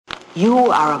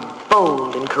You are a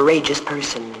bold and courageous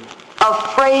person,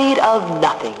 afraid of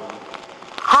nothing.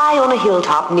 High on a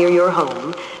hilltop near your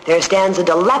home, there stands a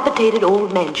dilapidated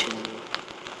old mansion.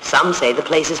 Some say the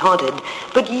place is haunted,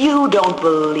 but you don't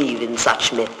believe in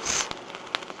such myths.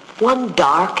 One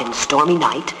dark and stormy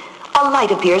night, a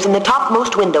light appears in the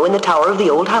topmost window in the tower of the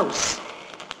old house.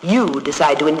 You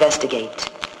decide to investigate,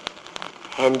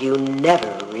 and you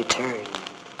never return.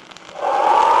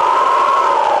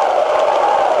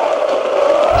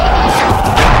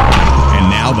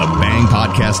 The Bang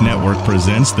Podcast Network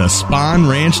presents the Spawn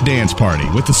Ranch Dance Party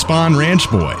with the Spawn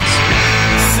Ranch Boys.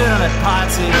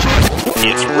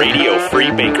 It's Radio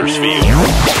Free Bakersfield.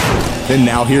 And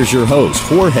now here's your host,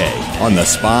 Jorge, on the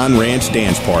Spawn Ranch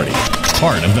Dance Party,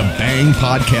 part of the Bang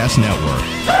Podcast Network.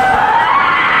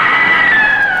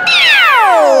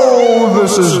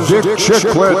 This is Dick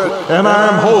Chicklett, and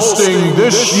I'm hosting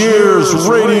this year's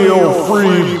Radio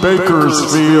Free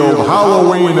Bakersfield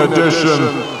Halloween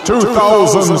Edition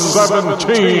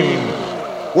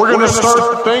 2017. We're going to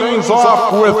start things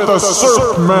off with the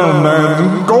Surfmen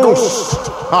and Ghost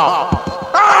Hop.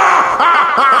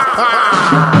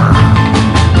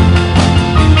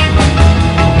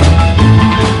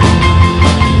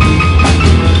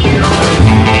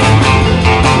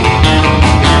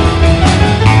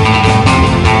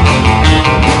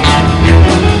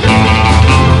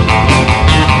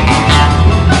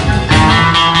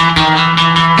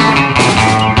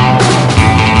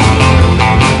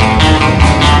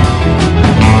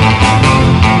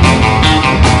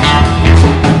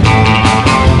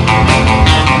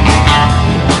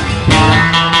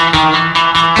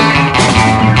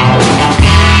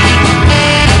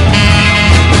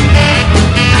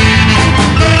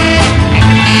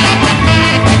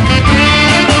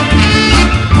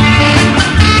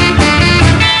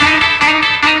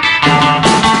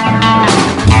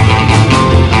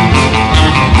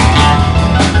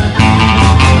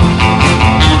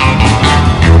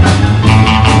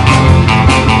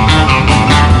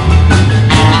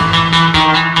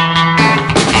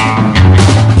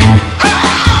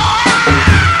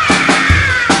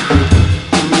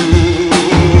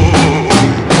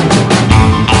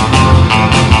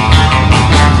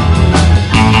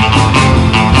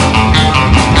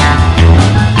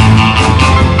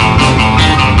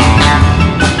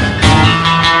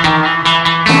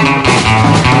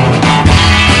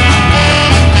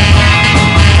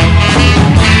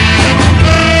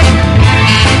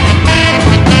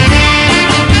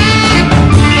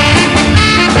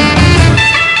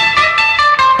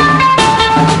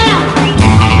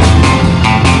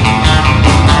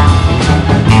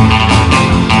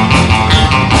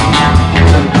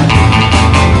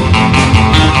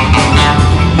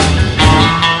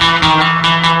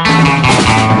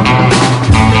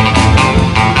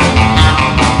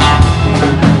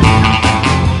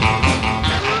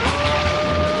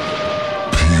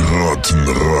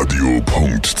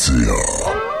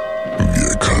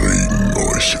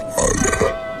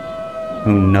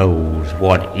 Who knows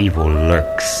what evil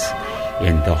lurks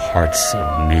in the hearts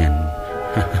of men?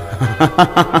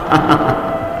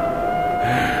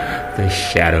 The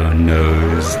shadow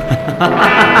knows.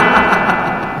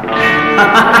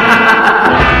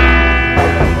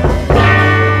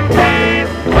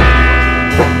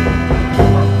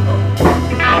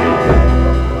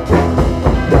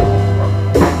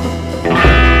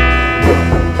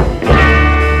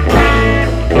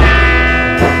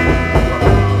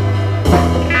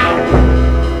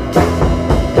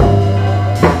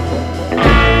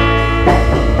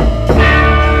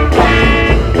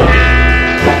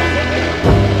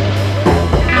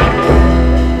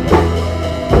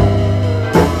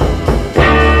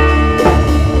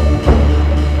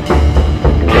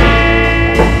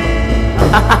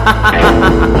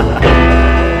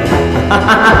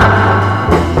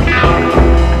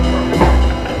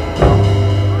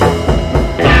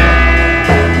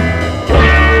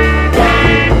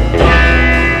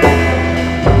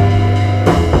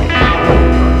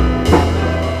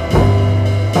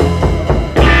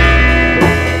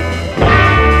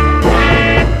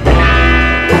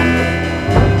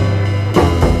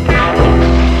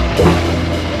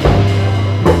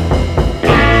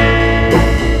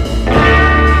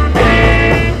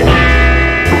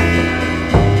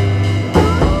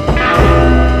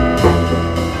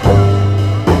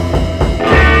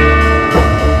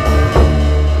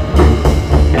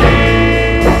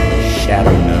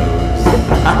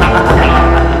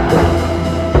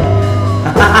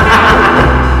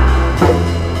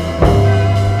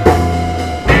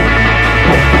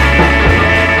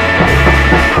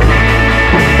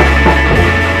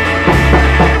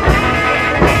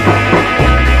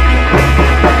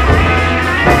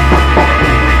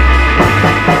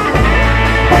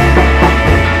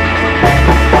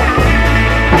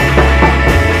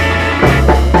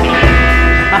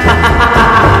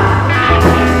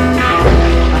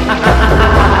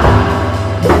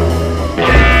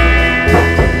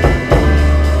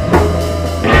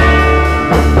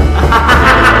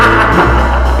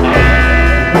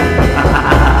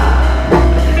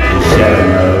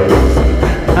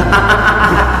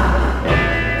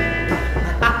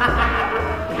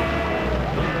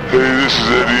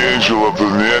 Eddie Angel of the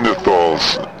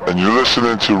Neanderthals, and you're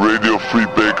listening to Radio Free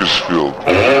Bakersfield.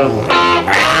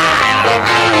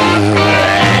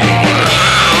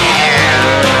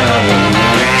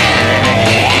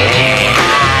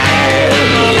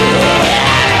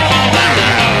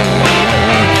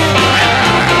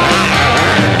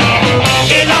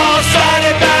 It all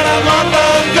started about a month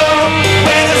ago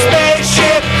when a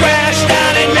spaceship crashed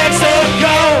down in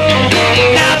Mexico.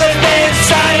 Now there's been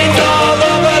sightings all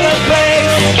over the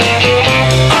place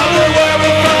of the world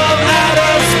from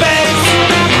outer space.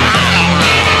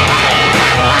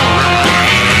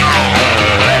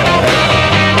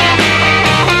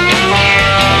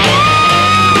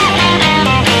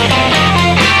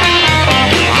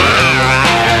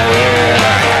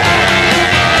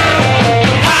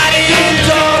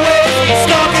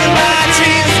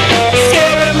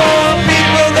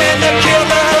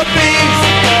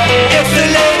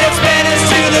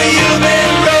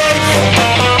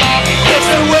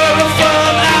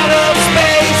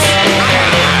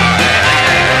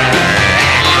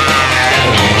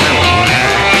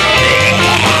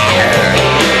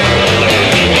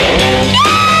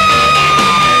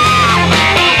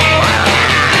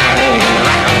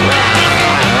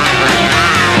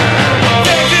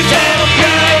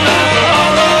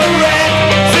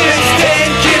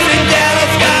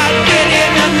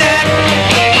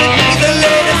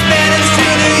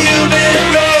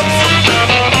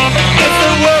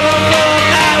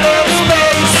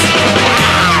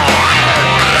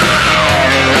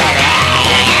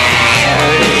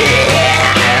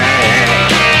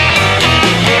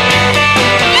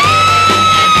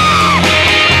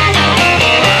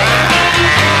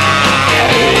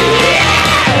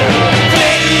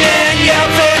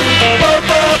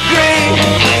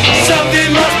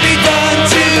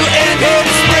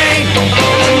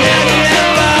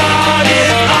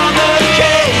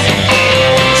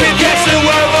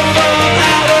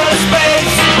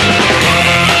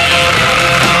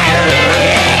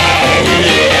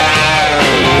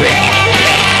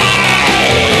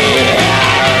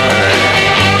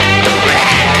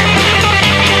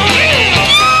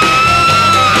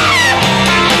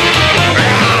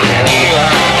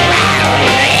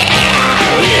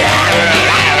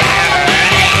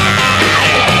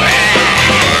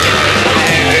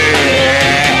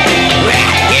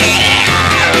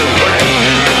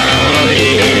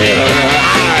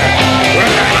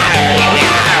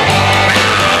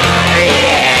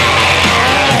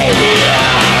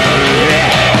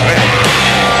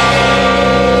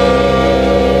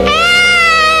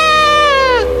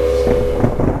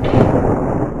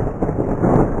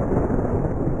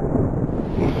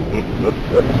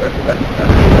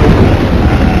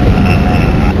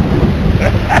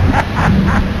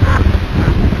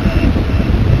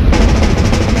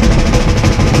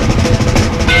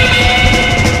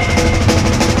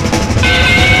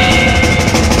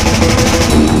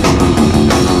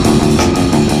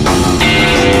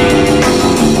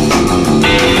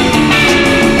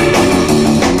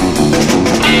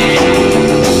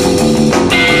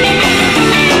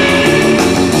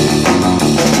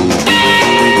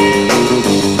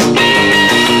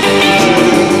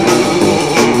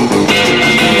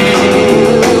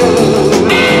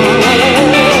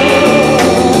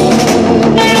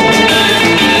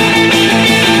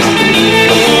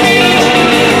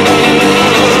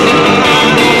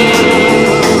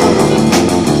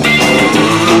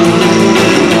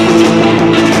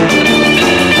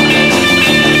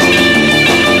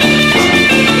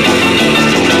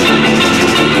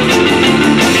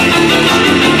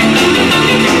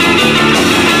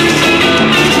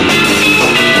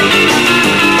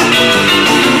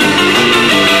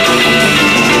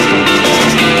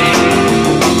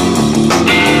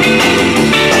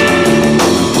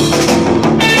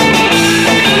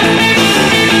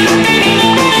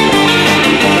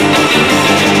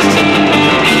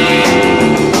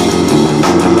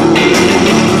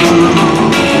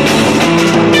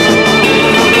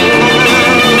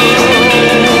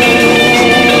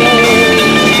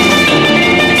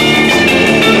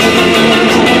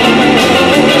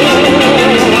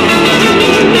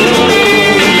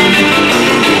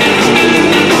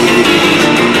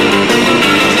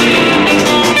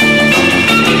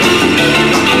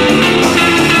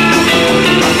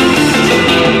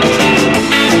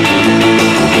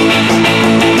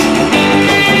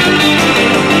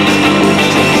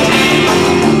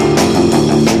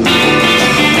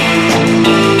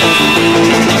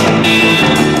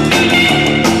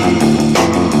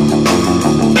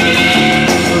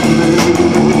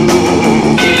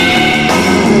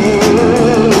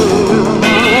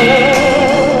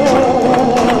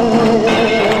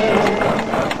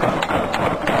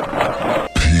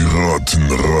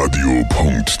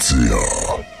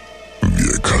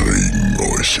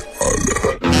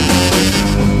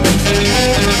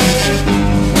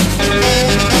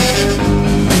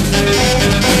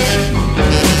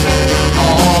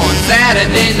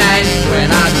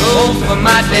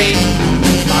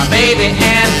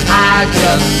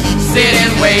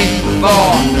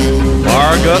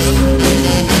 Argus,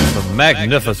 the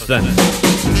magnificent.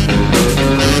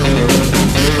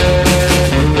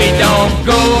 We don't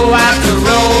go out to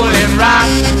Rolling Rock.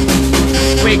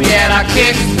 We get our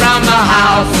kicks from the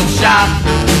house and shop.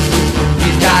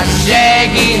 He's got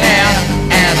shaggy hair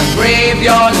and a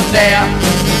graveyard stare.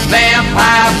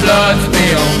 Vampire blood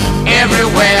spill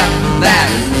everywhere.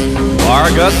 That's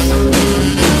Argus,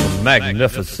 the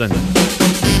magnificent.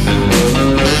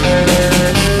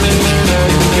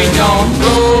 We don't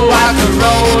go out to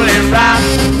Rolling Rock.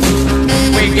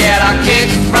 We get our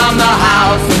kicks from the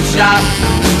house and shop.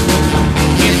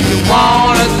 If you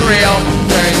want a thrill,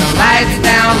 turn the lights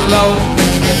down low.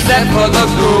 Except for the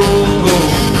groove,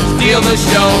 steal the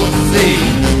show. See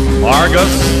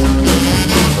Argus,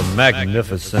 the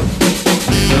magnificent.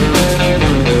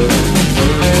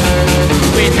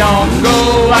 we don't go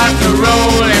out to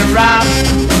Rolling Rock.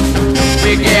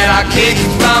 We get our kicks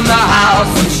from the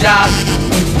house and shop.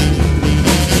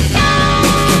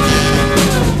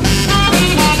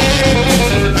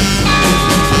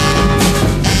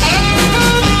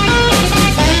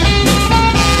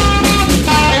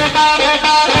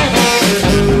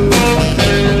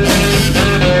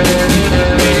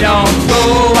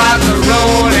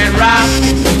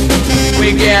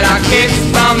 We get our kicks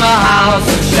from the house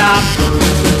and shop.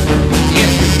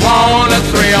 If you want a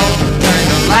thrill, turn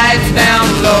the lights down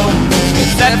low.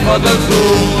 Except for the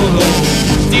cool,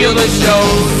 steal the show.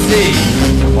 See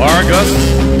Argus,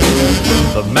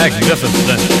 the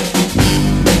magnificent.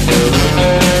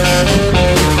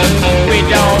 we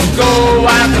don't go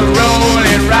out to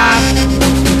Rolling Rock.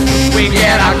 We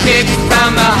get our kicks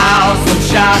from the house and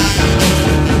shop.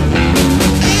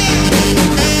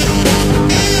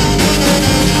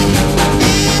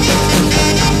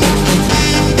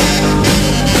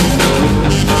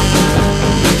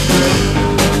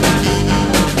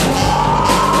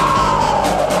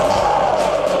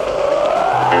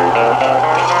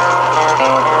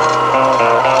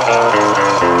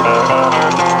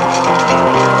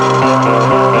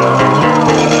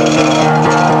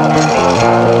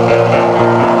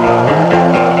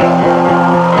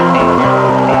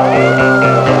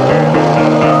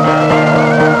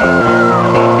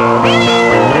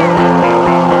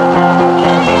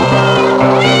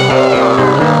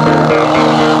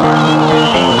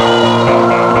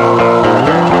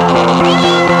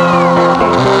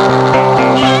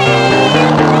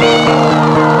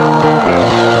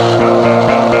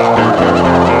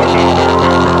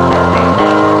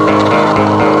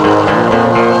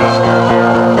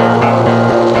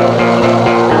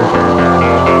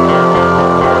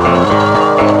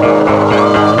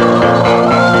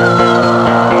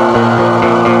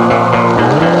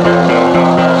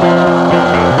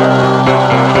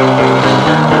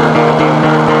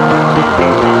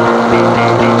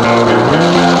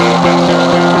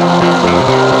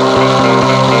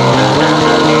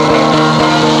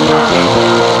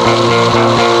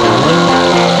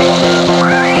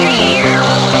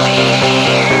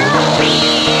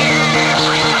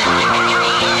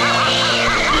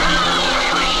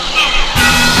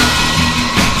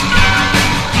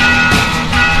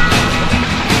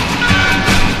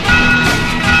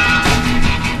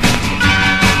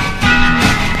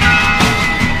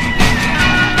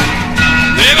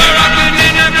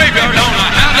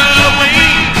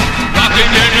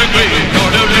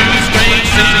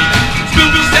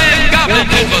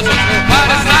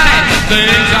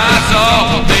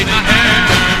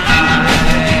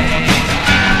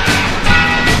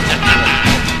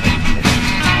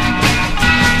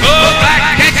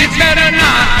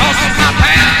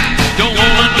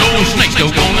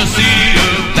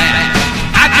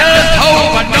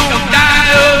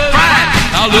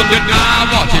 Look at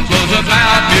my watch, it was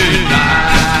about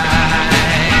midnight.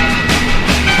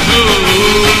 Ooh,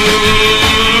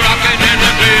 rocking in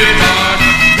the graveyard.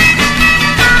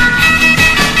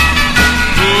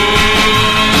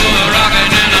 Ooh,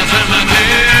 rocking in the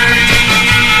cemetery.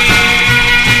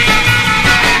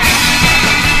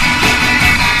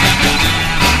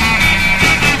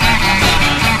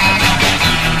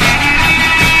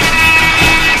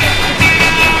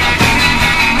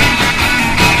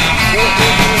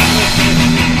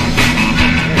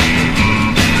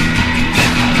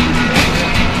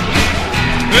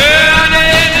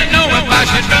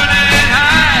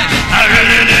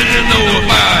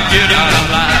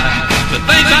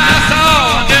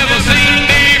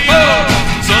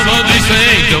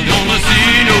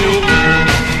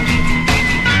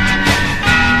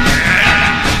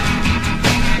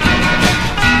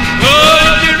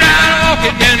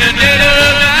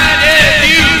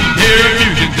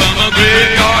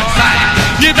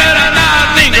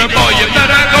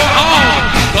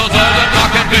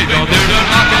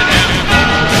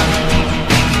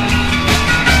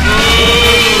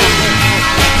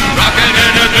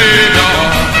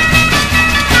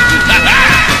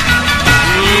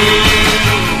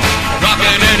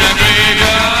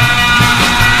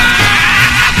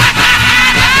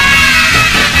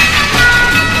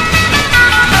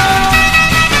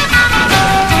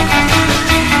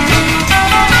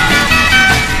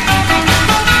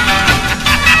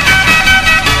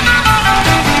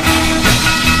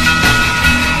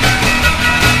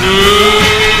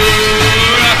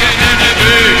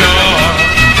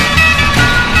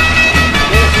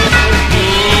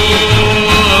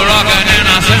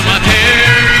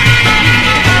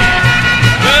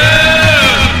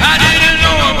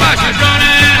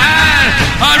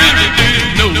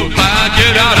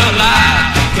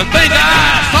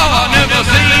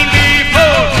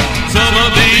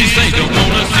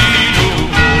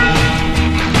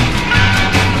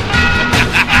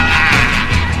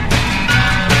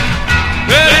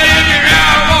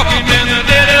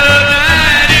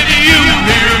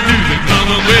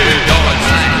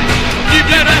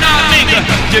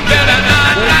 You better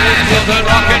not die, 'cause they're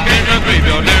rocking in the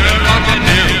graveyard, they're rocking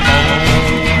him home.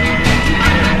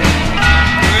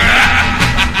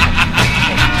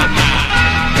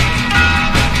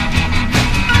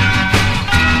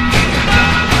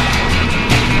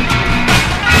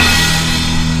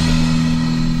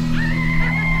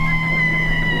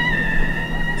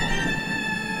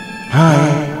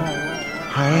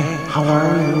 Hi, how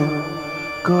are you?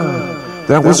 Good.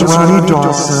 That was Ronnie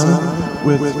Dawson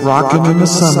with Rockin' in the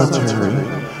Cemetery.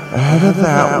 Ahead of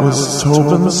that was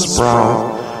Tobin the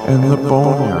Sprout and the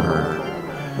Boneyard.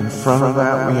 In front of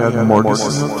that we had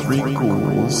Morgus and the Three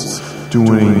Ghouls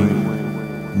doing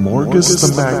Morgus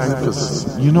the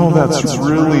Magnificent. You know that's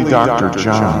really Dr.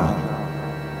 John.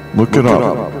 Look it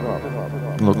up.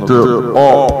 Look it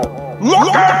up. Look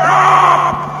it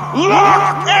up! Look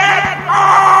it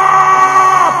up!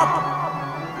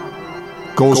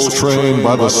 Ghost Train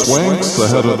by the Swanks.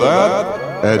 Ahead of that,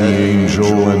 Eddie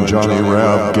Angel and Johnny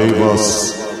Rabb gave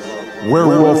us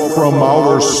Werewolf from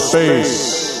Outer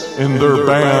Space in their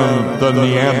band, the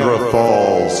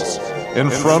Neanderthals. In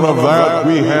front of that,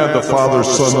 we had the Father,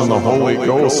 Son, and the Holy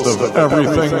Ghost of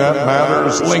Everything That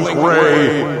Matters, Link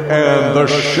Ray and the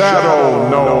Shadow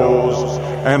Knows.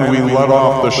 And we let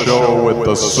off the show with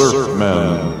the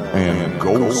Surfmen and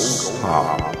Ghost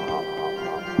Hop.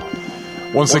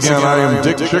 Once again, I am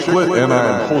Dick Chiclet, and I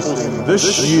am hosting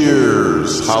this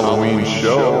year's Halloween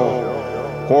show.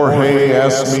 Jorge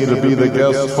asked me to be the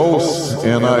guest host,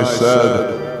 and I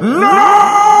said, no!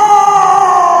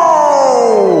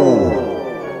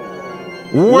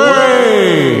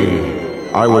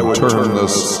 Way! I would turn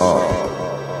this up.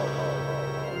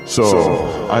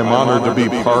 So, I'm honored to be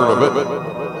part of it.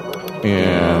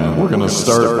 And we're going to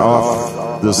start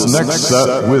off this next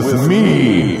set with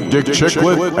me, Dick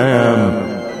Chiclet,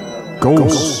 and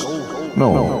Ghost.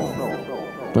 No,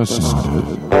 that's not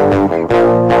it.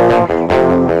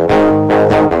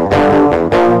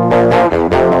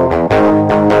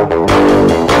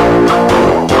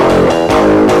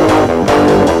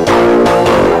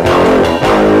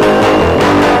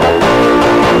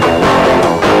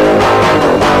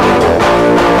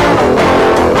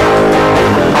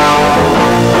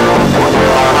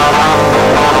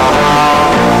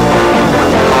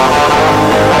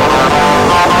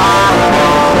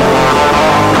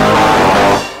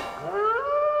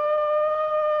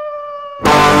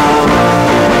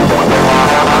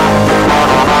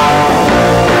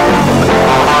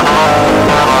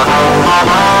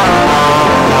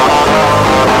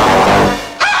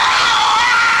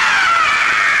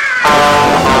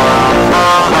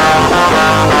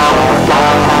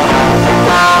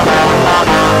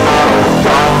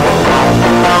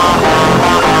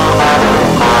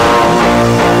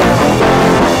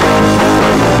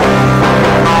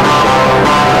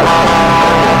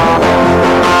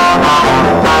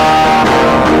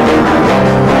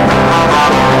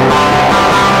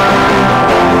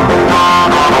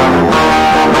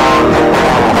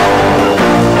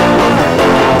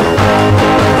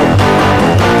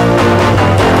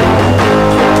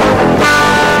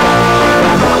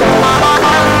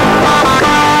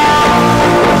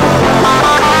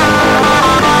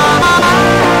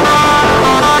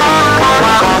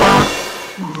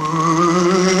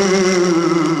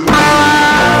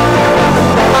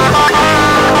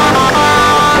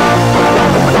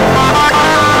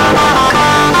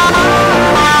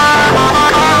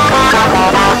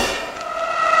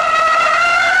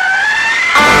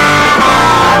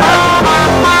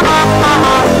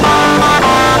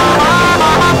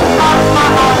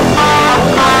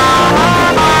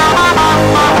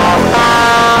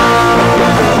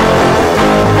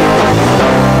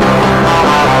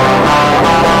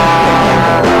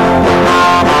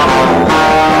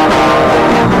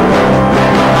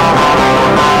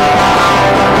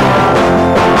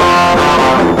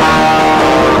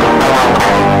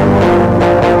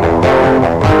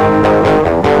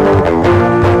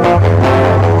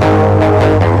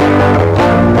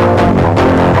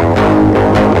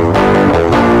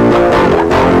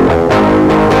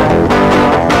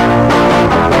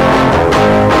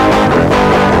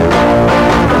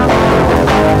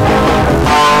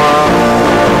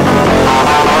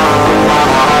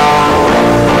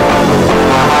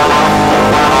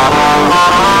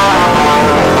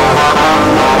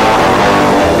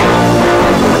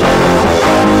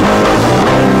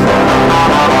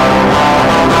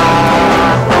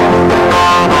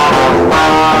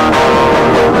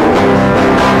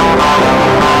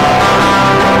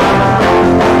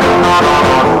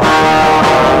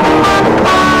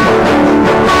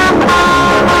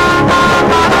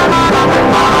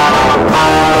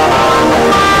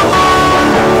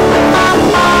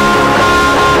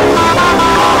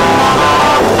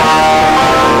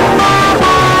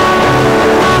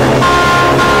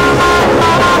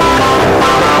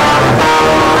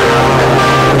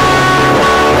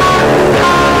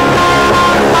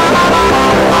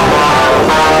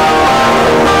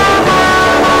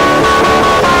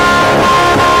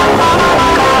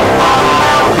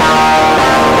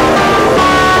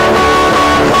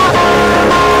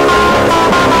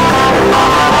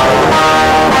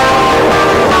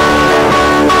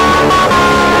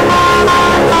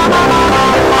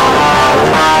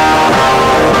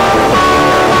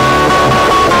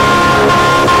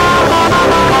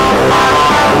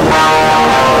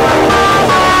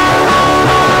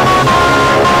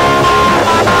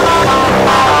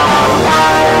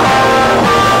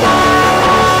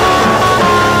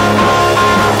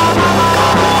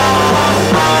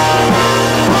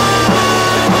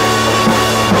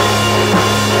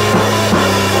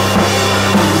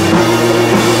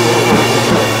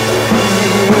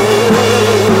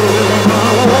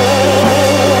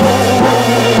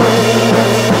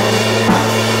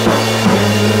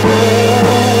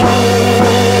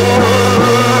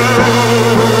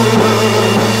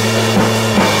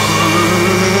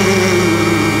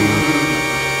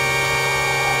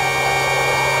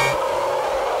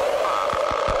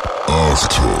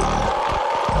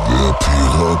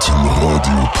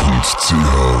 Piratenradio.ch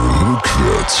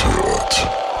rückwärts hört,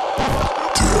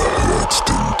 der hört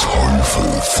den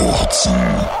Teufel furzen.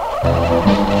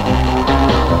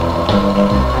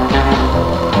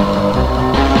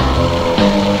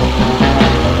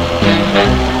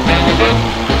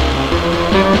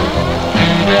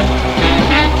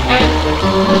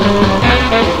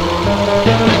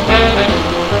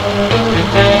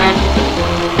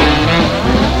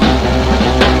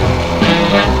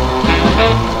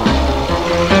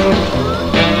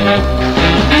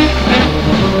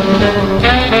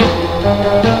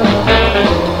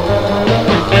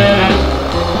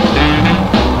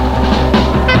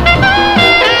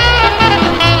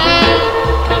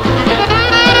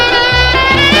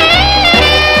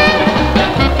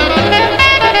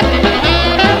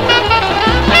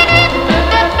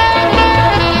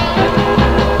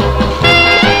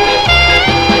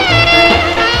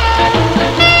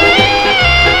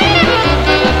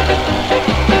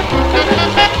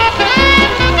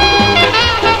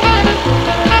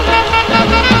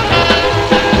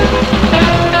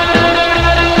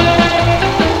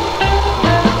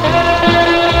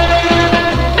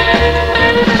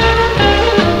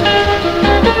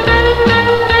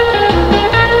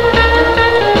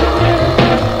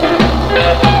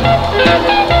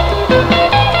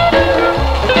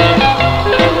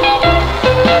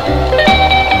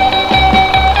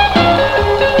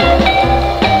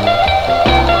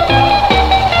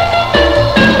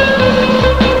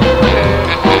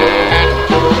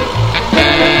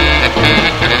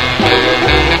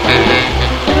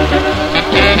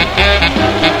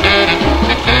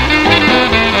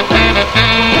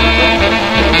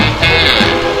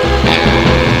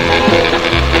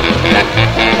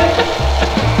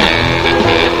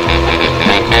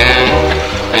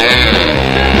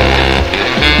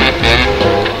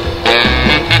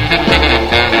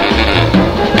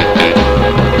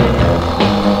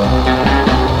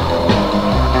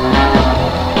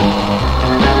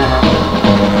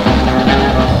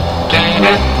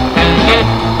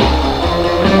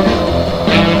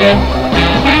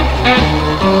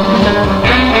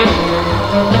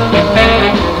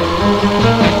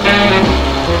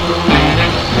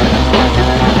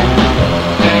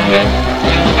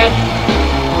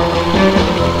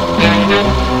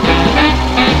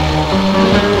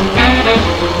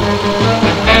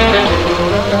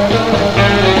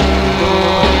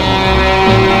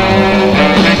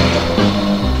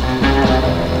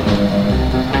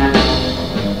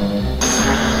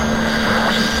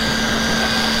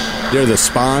 They're the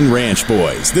Spawn Ranch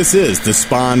Boys. This is the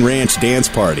Spawn Ranch Dance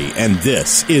Party, and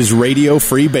this is Radio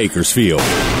Free Bakersfield.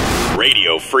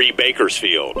 Radio Free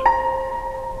Bakersfield.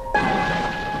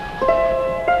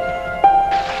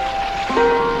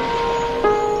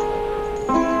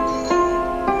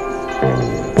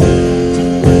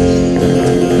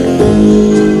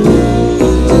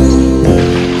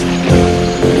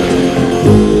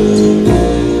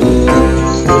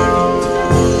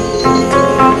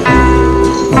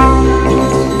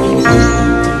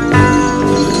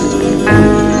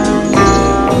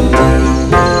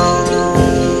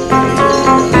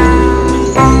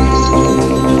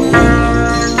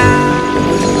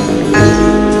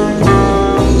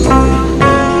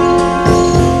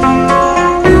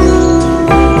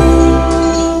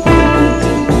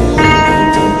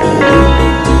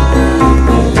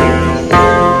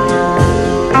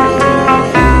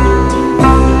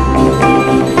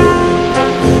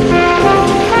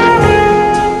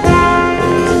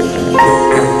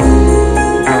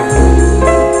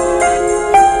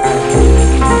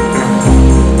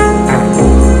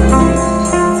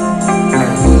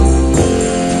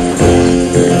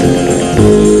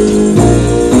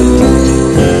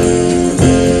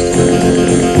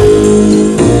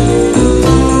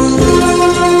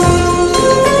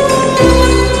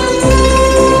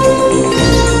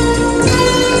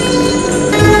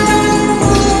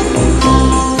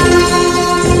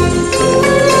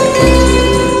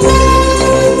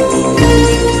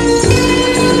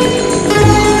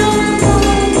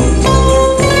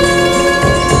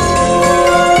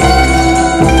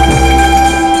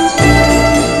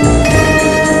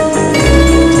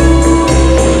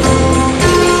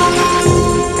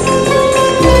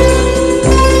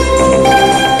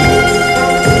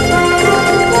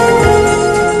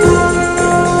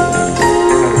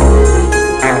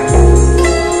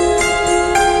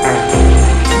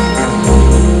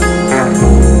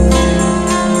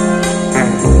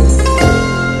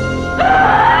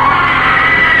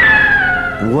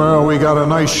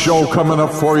 Show coming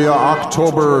up for you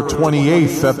October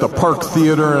 28th at the Park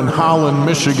Theater in Holland,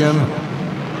 Michigan.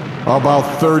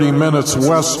 About 30 minutes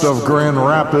west of Grand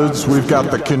Rapids, we've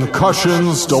got the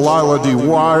Concussions, Delilah D.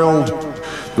 Wild,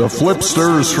 the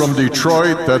Flipsters from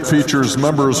Detroit, that features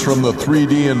members from the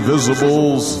 3D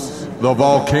Invisibles, the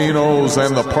Volcanoes,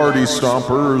 and the Party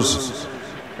Stompers.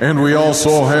 And we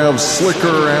also have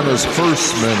Slicker and his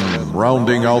Firstmen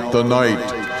rounding out the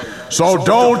night. So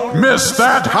don't miss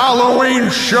that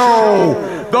Halloween show!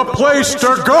 The place to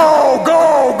go,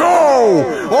 go, go,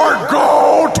 or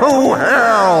go to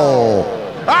hell!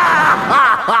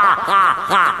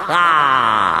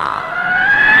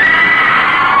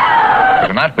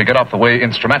 Tonight we get off the way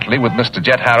instrumentally with Mr.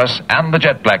 Jet Harris and the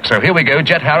Jet Blacks. So here we go,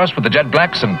 Jet Harris with the Jet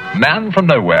Blacks and Man from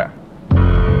Nowhere.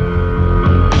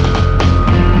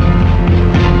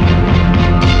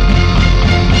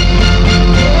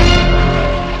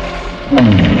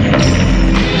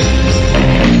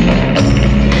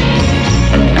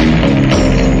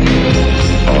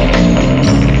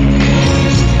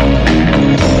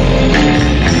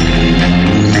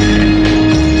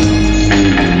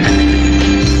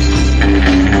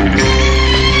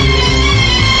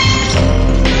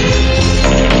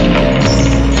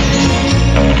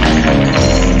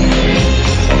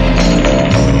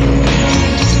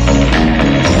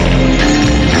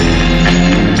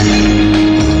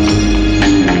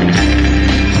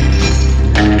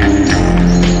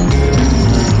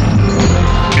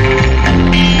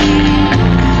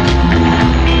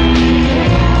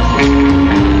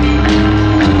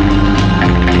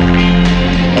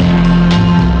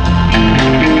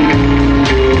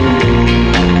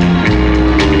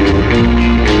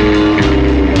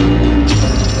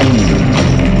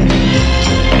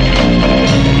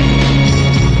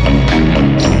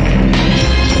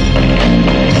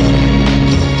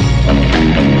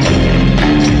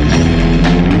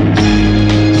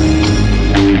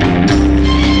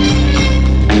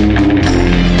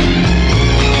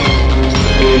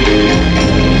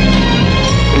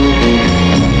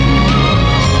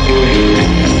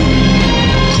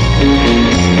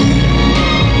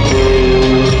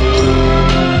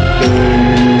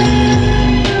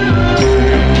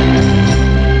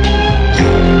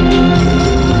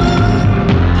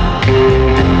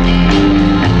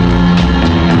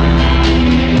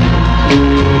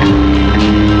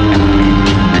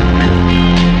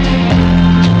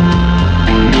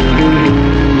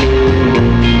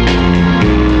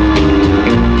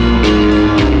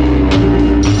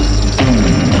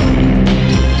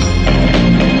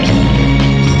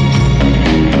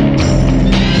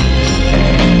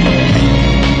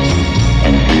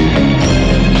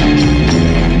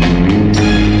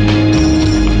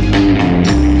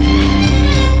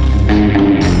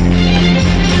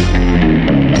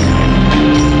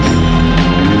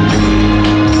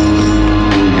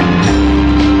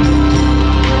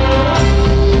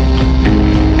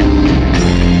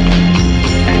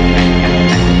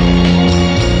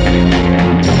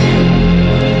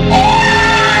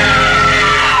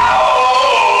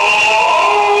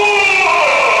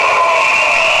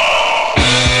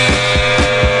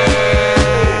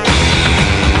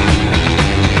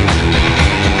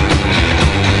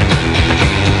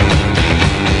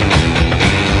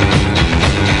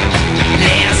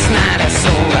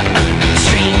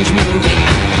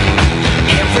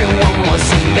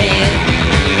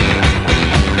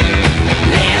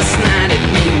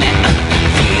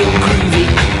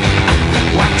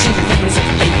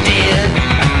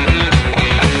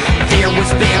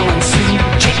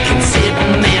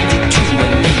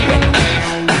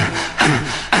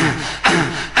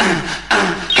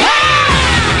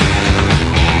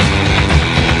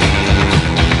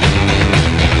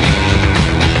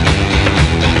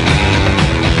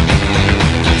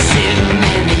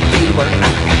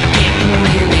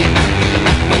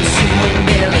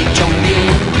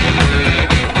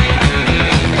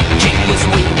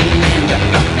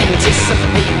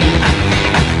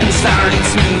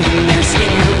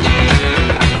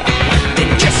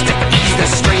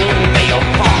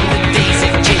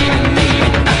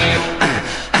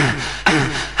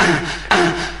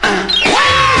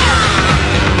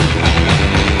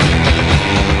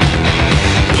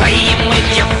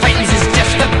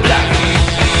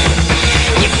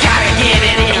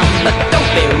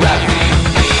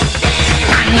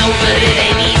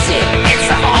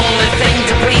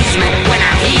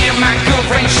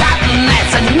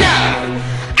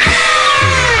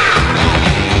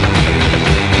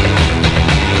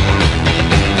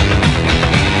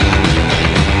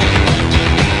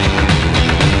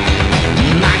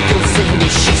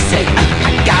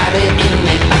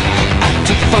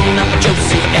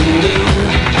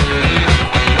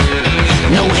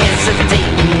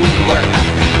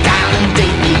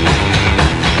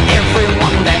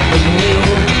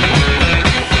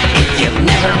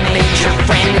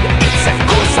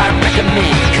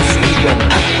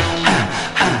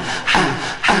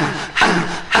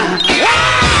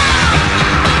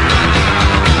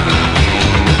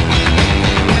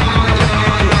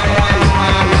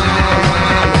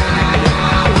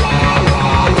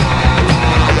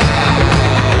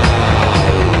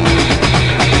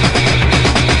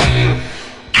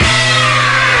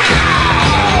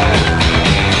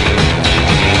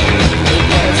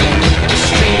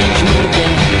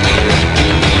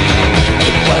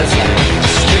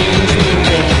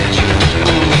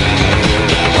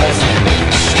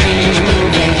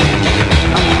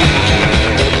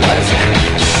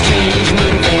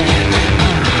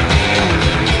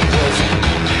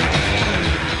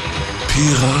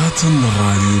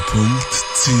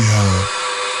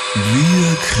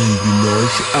 Wir kriegen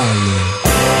euch alle.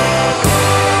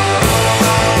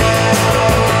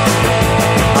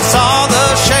 I saw the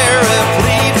sheriff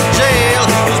leave the jail.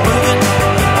 He was moving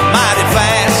mighty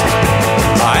fast.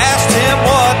 I asked him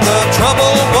what the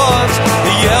trouble was.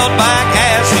 He yelled back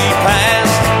as he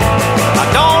passed. I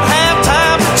don't have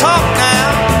time to talk now.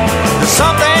 There's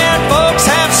something folks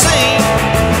have seen.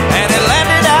 And it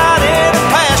landed out in a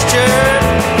pasture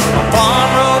on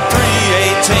Farm Road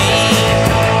 318.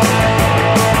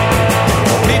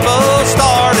 People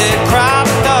started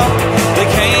crowding up. They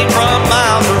came from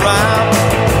miles around.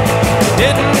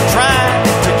 Didn't try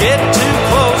to get too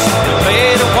close. They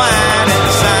made a whining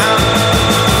sound.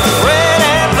 Red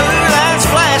and blue lights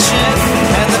flashing,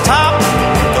 and the top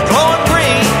was glowing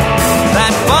green.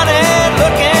 That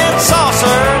funny-looking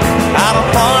saucer out of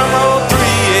Farm Road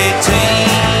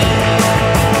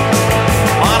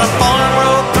 318. On a Farm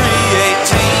Road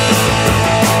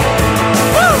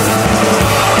 318. Woo!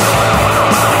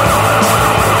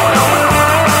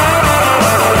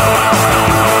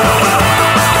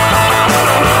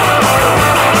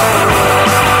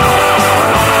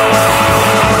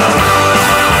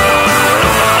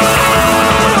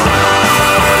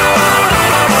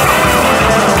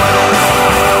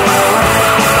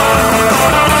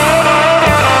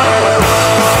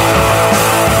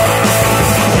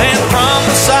 Then from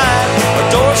the side, a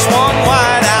door swung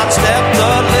wide, out stepped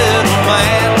a little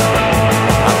man.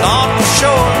 I thought for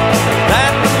sure that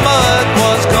the mud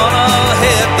was gonna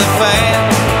hit the fan.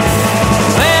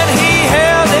 Then he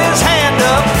held his hand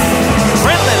up,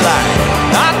 friendly like,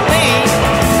 not me.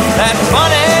 That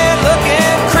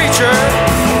funny-looking creature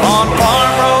on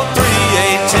Farm Road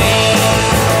 318.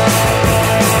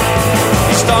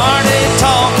 He started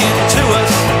talking to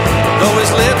us, though his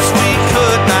lips we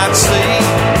could not see.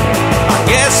 I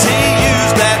guess he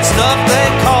used that stuff they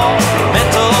call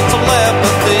mental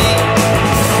telepathy.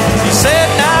 He said,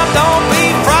 now don't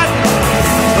be frightened,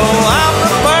 though I'm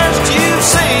the first you've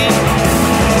seen.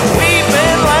 We've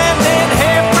been landing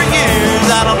here for years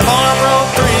out on Farm Road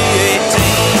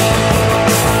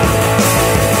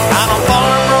 318. Out on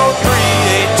Farm Road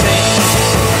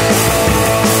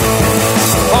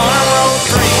 318. Farm Road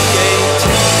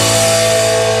 318.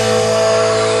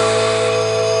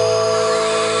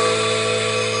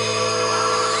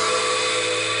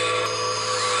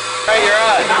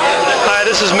 Hi,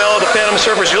 this is Mel of the Phantom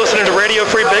Surfers. You're listening to Radio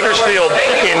Free Bakersfield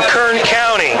in Kern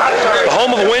County, the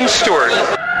home of Win Stewart.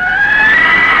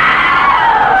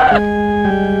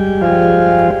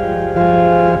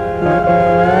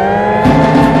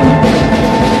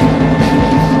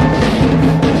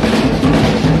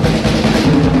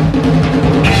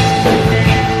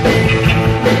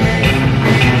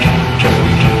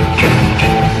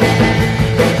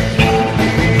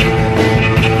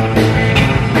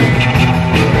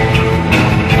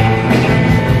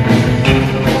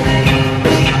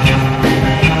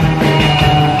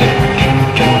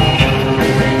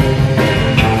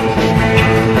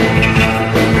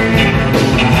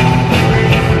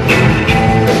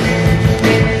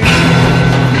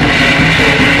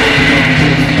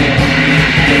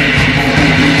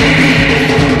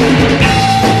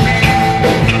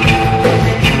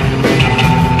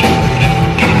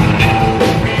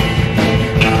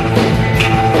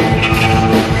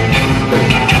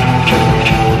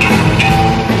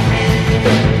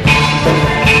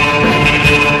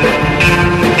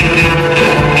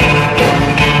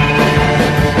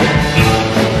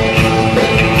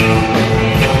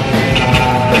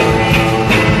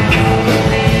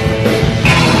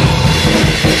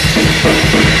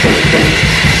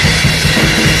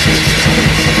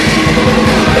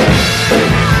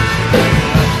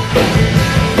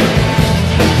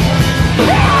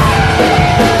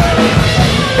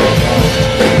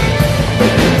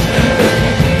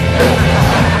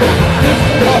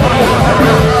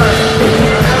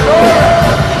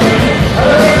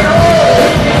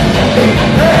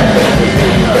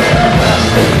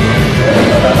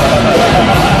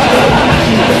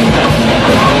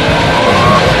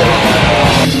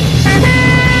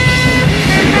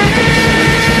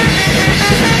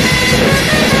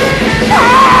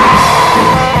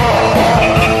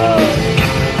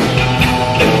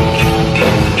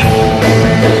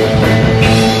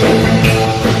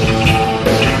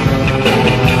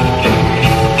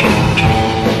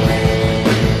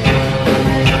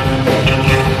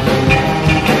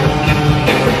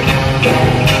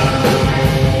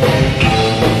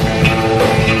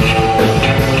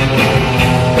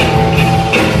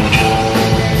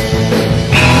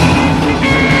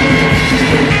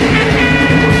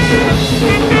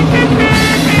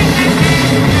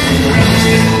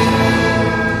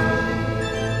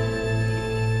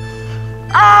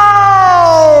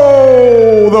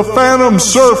 the Phantom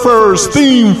Surfers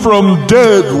theme from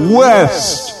Dead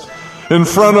West. In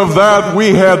front of that,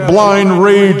 we had Blind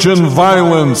Rage and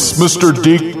Violence, Mr.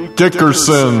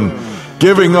 Dickerson,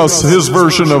 giving us his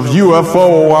version of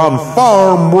UFO on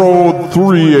Farm Road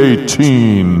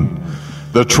 318.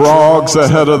 The Trogs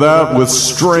ahead of that with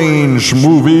Strange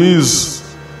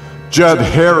Movies. Jet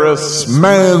Harris,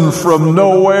 Man from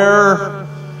Nowhere.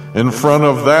 In front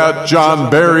of that,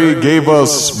 John Barry gave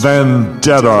us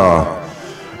Vendetta.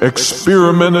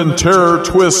 Experiment and Terror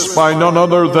Twist by none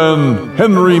other than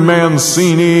Henry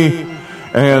Mancini.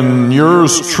 And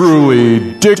yours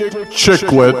truly, Dick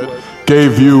Chiclet,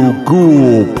 gave you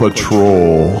Ghoul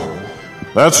Patrol.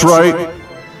 That's right.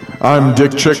 I'm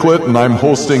Dick Chiclet, and I'm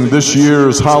hosting this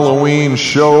year's Halloween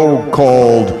show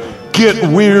called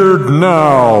Get Weird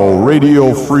Now,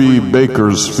 Radio Free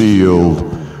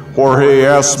Bakersfield. Jorge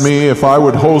asked me if I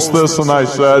would host this, and I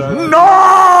said,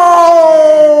 no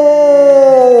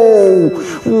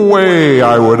way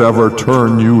I would ever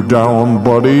turn you down,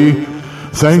 buddy.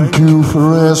 Thank you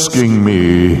for asking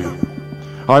me.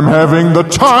 I'm having the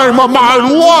time of my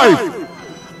life.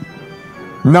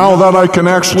 Now that I can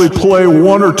actually play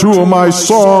one or two of my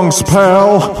songs,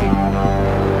 pal.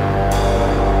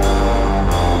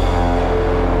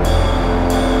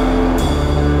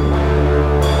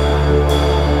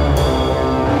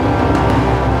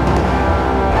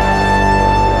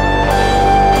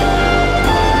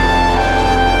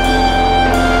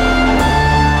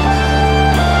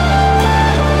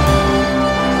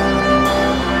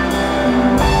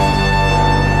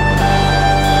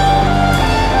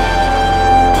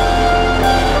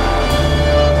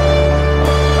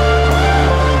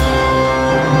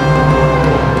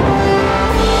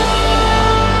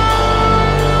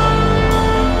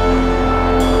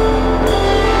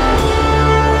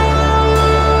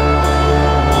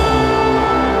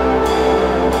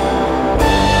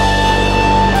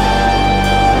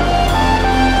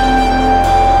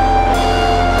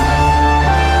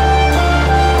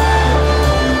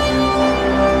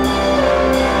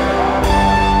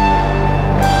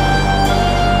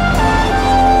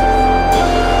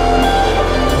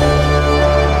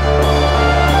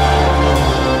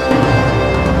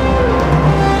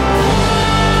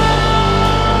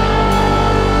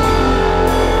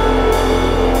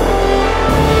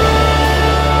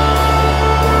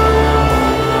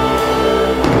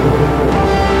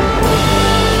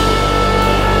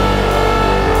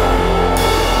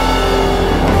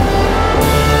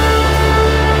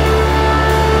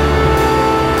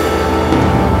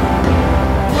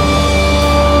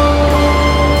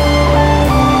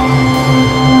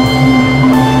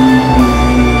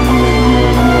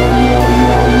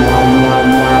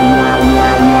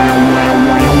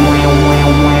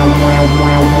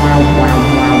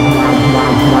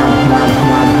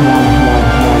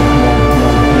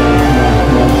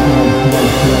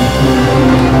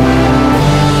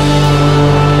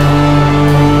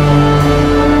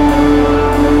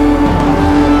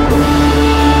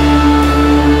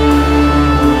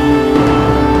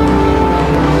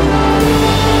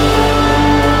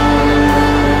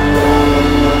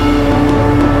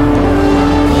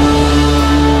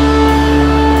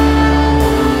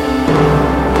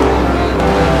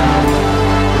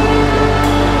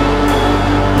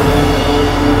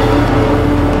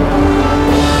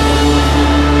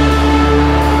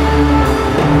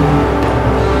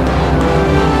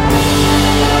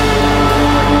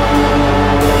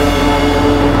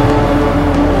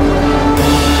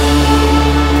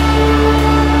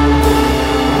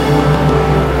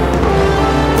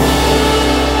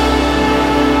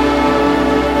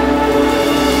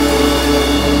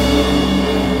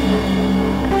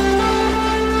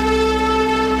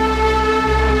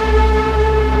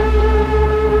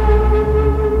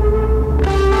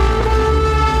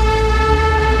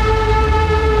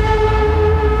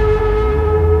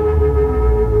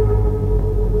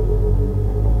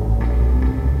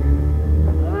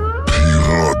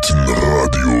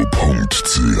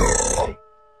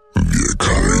 Wir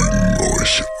kriegen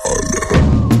euch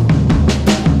alle.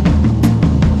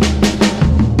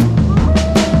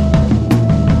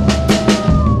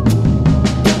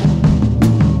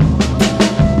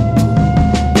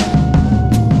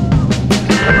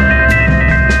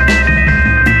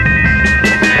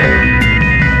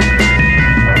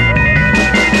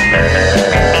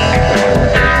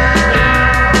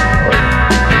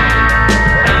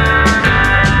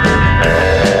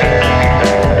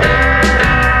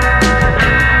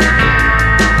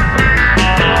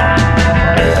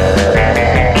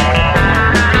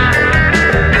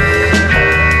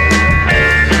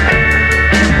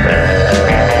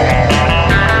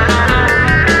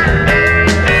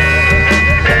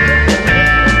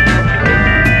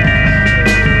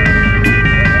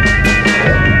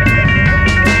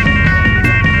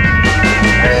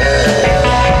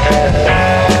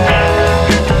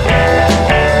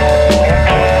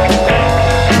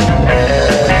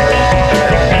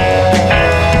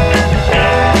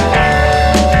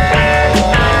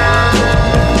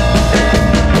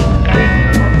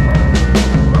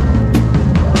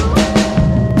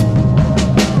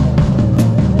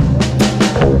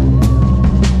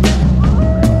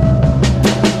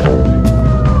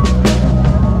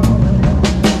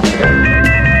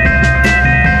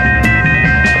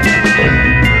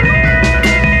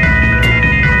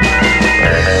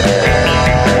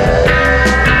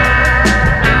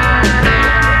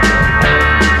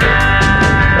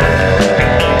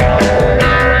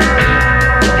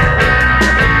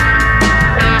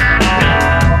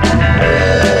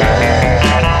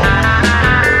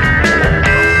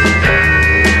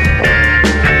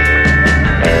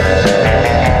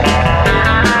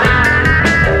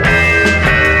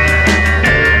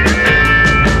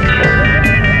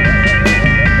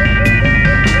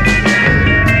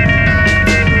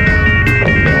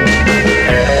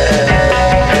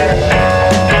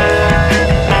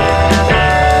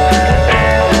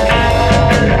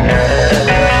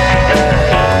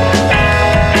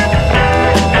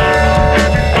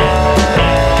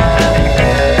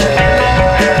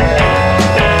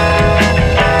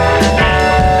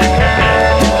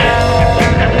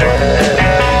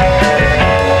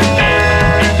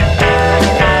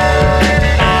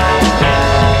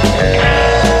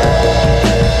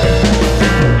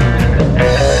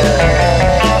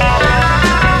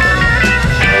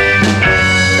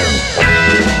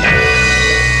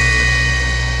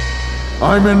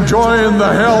 I'm enjoying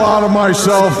the hell out of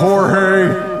myself,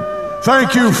 Jorge.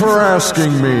 Thank you for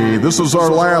asking me. This is our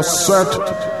last set.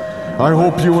 I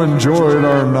hope you enjoyed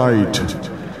our night.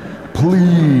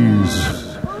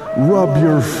 Please, rub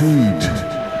your feet,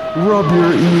 rub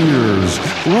your ears,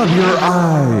 rub your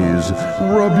eyes,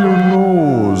 rub your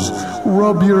nose,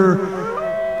 rub your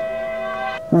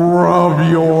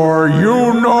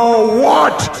you know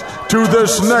what to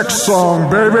this next song,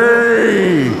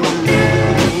 baby.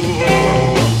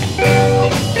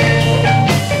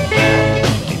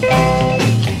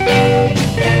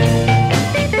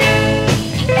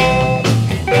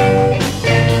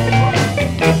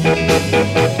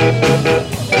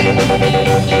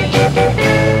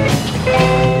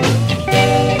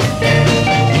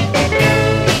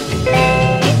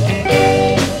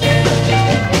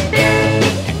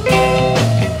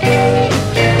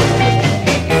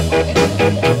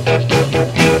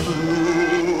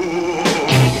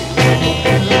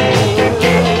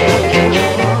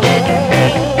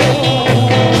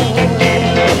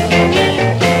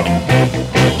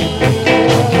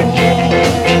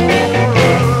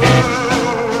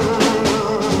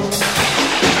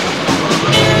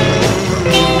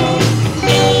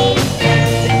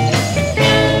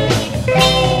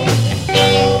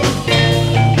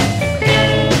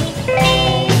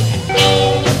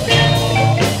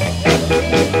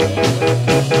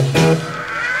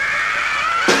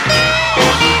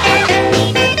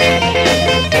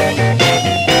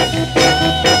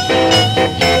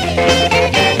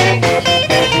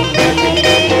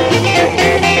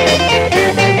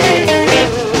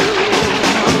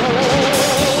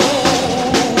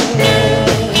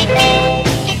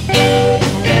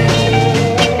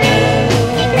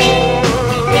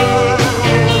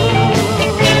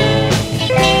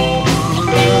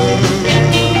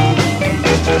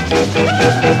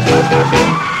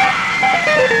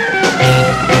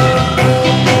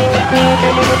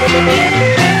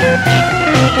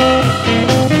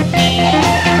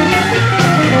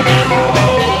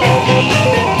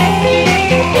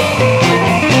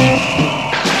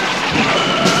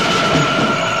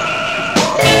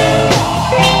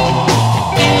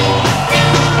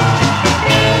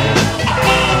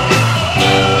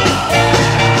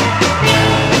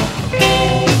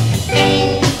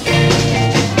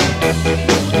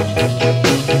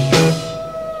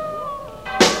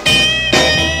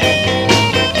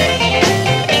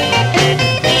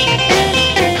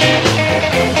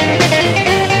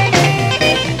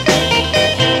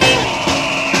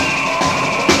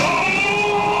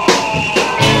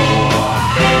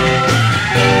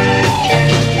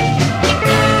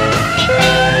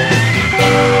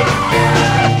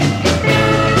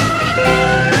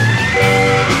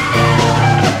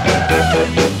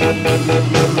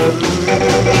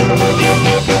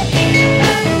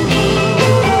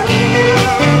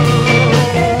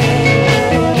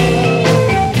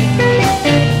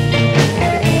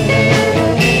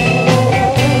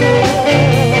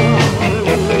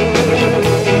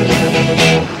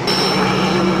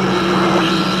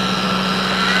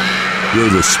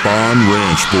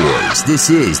 This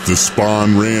is the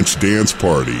Spawn Ranch Dance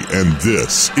Party, and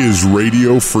this is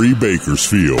Radio Free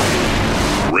Bakersfield.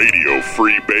 Radio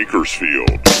Free Bakersfield.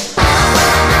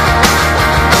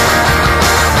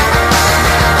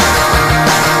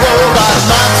 Robot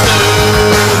monster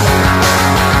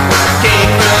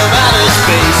came from outer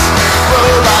space.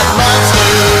 Robot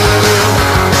monster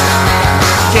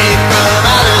came from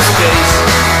outer space.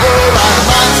 Robot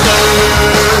monster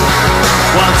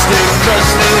wants to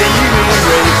crush the human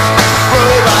race.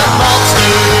 Robot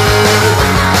monster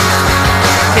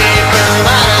came from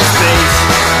outer space.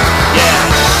 Yeah.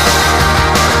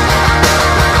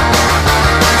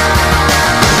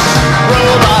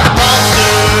 Robot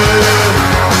monster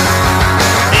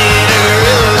in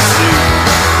a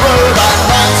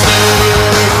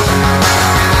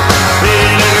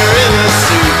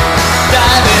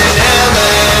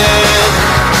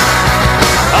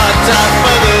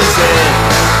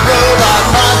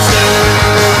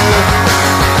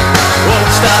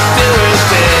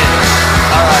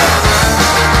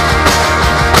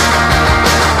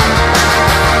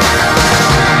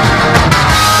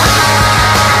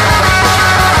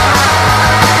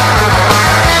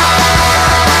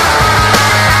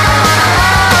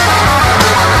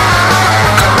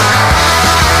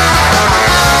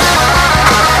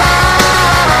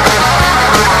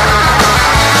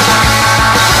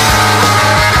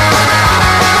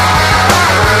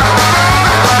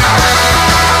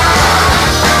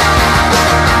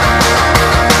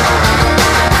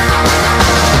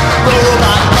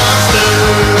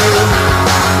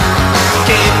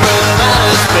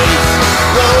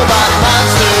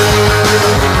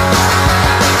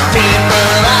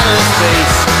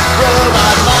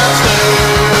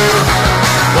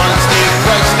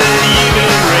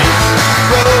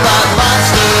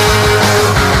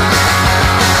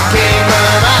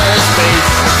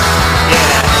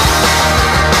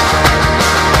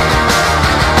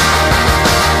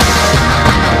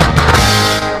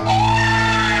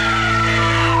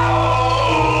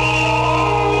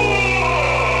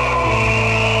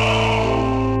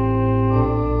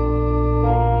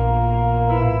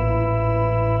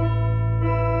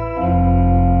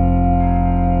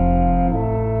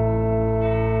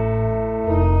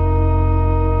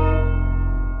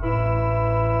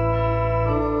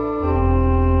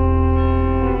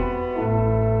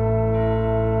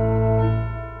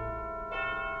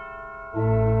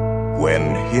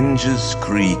When hinges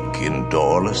creak in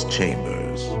doorless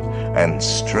chambers, and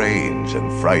strange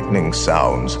and frightening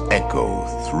sounds echo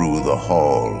through the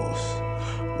halls,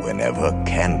 whenever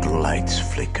candlelights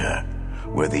flicker,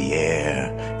 where the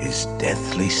air is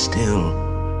deathly still,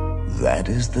 that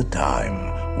is the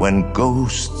time when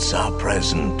ghosts are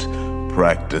present,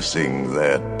 practicing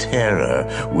their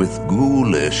terror with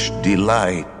ghoulish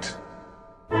delight.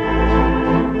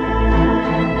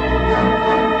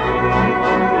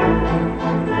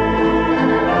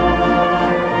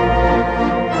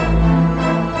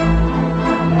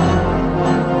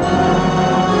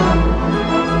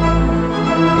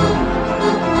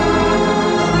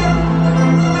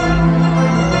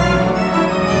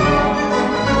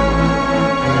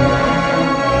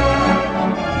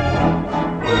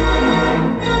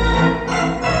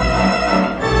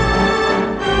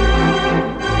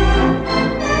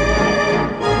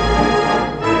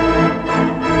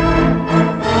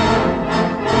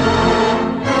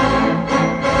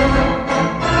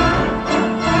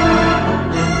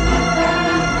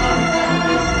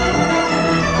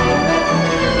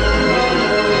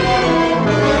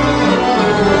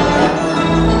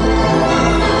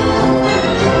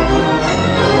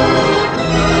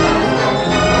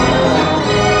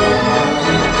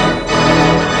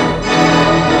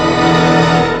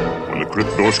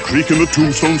 Creak and the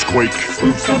tombstones quake.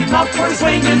 Spooks come out for a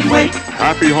swing and wake.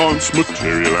 Happy haunts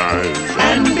materialize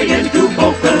and begin to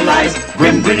vocalize.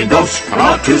 Grim grinning ghosts come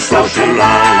out to socialize.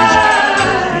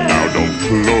 Now don't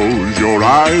close your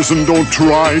eyes and don't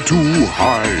try to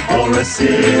hide. Or a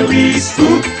silly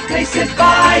spook may sit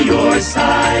by your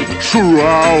side,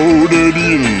 shrouded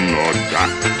in a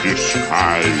dark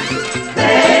disguise.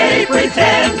 They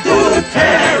pretend to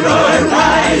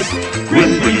terrorize.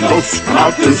 Grim grinning ghosts come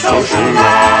out to socialize.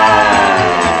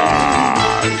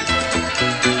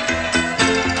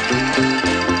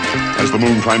 As the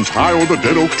moon climbs high o'er the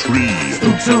dead oak tree,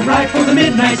 spooks arrive for the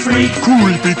midnight spree.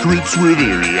 Creepy creeps with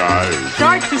eerie eyes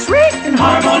start to shriek and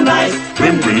harmonize.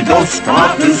 Grim grinning ghosts come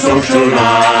out to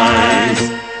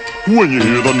socialize. When you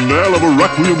hear the knell of a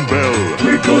requiem bell,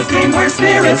 weird ghosting where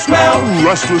spirits dwell,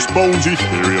 restless bones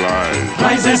etherealize,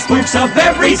 rise as spooks of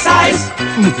every size.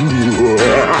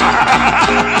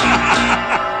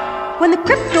 When the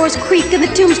crypt doors creak and the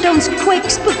tombstones quake,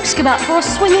 spooks come out for a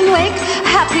swinging wake.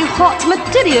 Happy hearts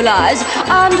materialize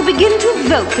and begin to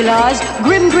vocalize.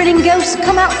 Grim grinning ghosts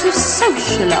come out to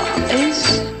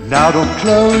socialize. Now don't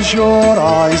close your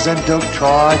eyes and don't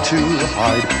try to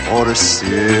hide, or a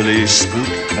silly spook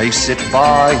may sit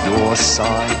by your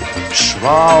side,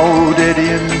 shrouded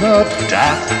in a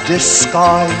daft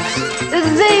disguise.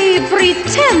 They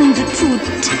pretend to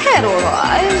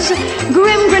terrorize.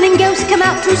 Grim grinning ghosts come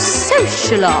out to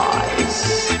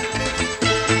socialize.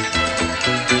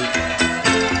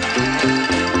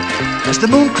 As the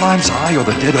moon climbs high o'er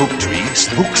the dead oak tree,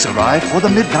 spooks arrive for the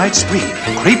midnight spree.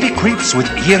 Creepy creeps with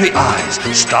eerie eyes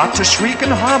start to shriek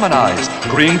and harmonize.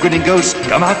 Grim grinning ghosts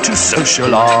come out to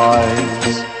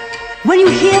socialize. When you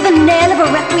hear the knell of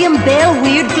a requiem bell,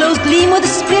 weird glows gleam where the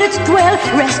spirits dwell,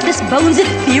 restless bones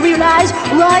etherealize,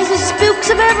 rise as spooks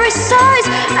of every size.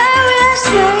 Oh yes,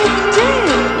 they do.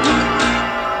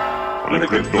 When the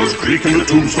crypt doors creak and the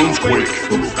tombstones quake,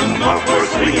 spooks come out for a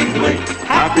swinging wake.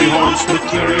 Happy haunts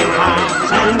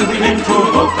materialize and begin to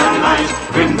vocalize.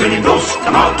 Grim grinning ghosts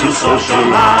come out to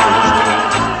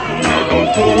socialize. Now don't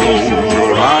close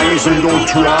your eyes and don't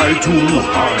try to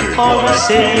hide, or a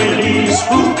silly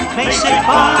spook may sit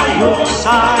by your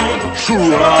side,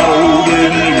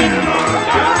 shrouded in a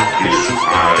dark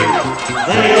disguise.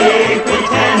 They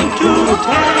pretend to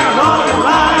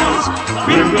terrorize.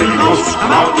 Grim grinning ghosts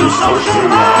come out to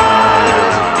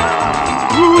socialize.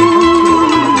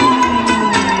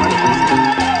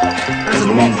 As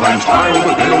the moon climbs high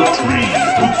over the dead oak tree,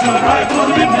 spooks arrive for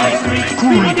the midnight spree.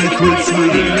 Creepy creeps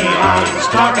with eerie eyes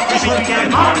start to shriek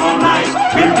and harmonize.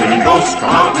 Grim grinning ghosts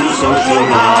come out to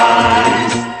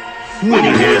socialize. When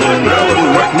you hear the knell of a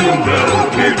requiem bell,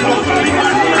 weird glows gleam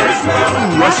where spirits dwell,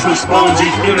 restless bones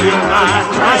etherealize,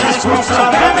 rise as spooks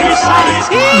of every size.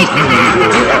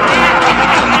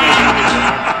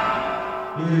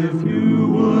 If you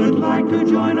would like to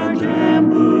join our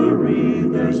jamboree,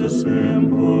 there's a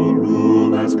simple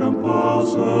rule that's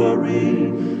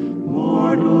compulsory.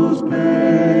 Mortals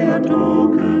pay a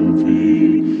token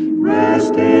fee.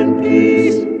 Rest in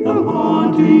peace, the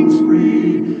haunting's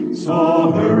free.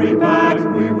 So hurry back,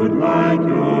 we would like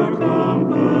your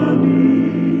company.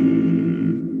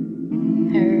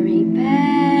 Hurry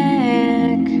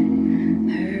back,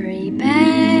 hurry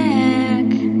back.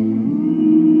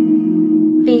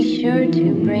 Be sure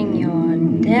to bring your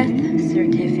death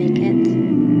certificate.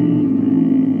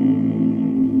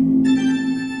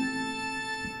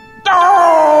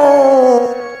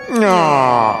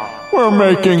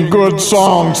 making good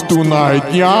songs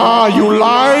tonight. Yeah, you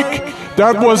like?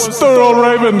 That was Thurl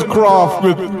Ravenscroft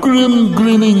with Grim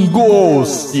Grinning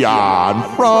Ghost. Yeah,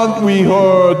 in front we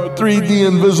heard 3D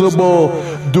Invisible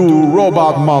do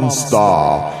Robot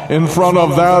Monster. In front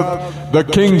of that, the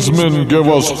Kingsmen give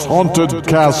us Haunted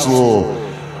Castle,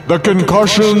 the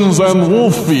Concussions and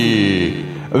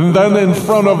Wolfie. And then in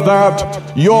front of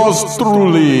that, yours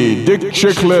truly, Dick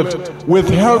Chiclet, with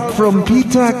help from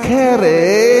Peter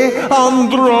Carey on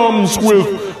drums with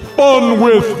Fun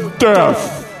with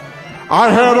Death. I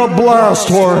had a blast,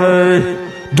 Jorge.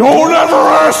 Don't ever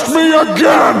ask me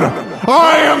again!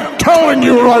 I am telling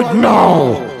you right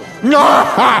now!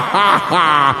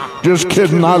 Just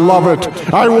kidding, I love it.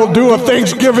 I will do a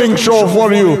Thanksgiving show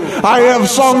for you. I have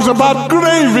songs about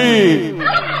gravy.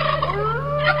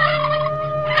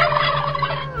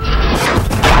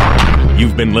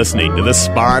 You've been listening to the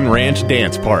Spawn Ranch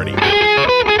Dance Party. Give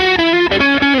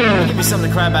me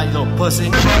something to cry about, you little pussy.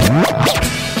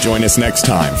 Join us next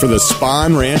time for the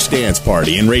Spawn Ranch Dance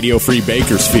Party in Radio Free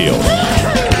Bakersfield.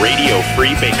 Radio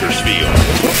Free Bakersfield.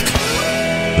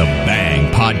 The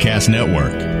Bang Podcast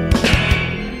Network.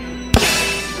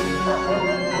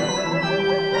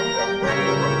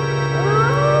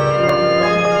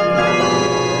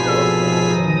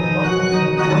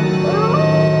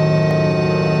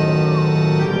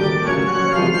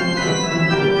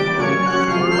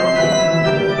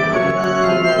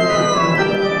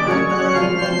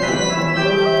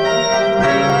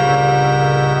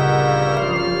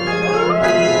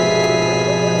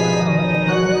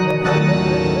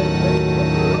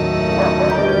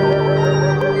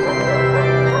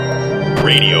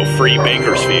 Radio Free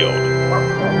Bakersfield.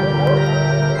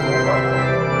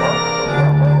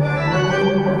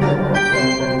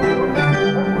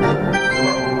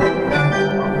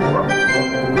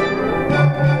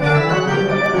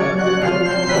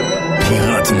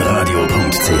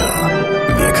 Piratenradio.ch.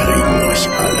 Wir kriegen euch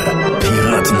alle.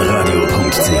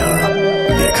 Piratenradio.ch.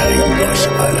 Wir kriegen euch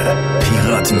alle.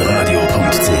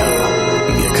 Piratenradio.ch.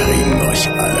 Wir kriegen euch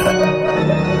alle.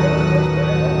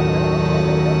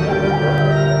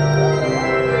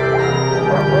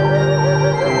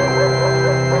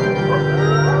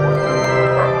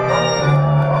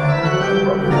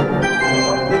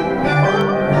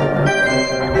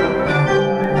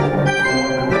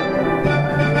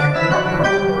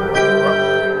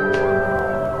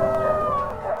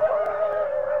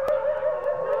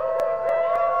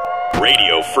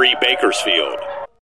 Radio Free Bakersfield.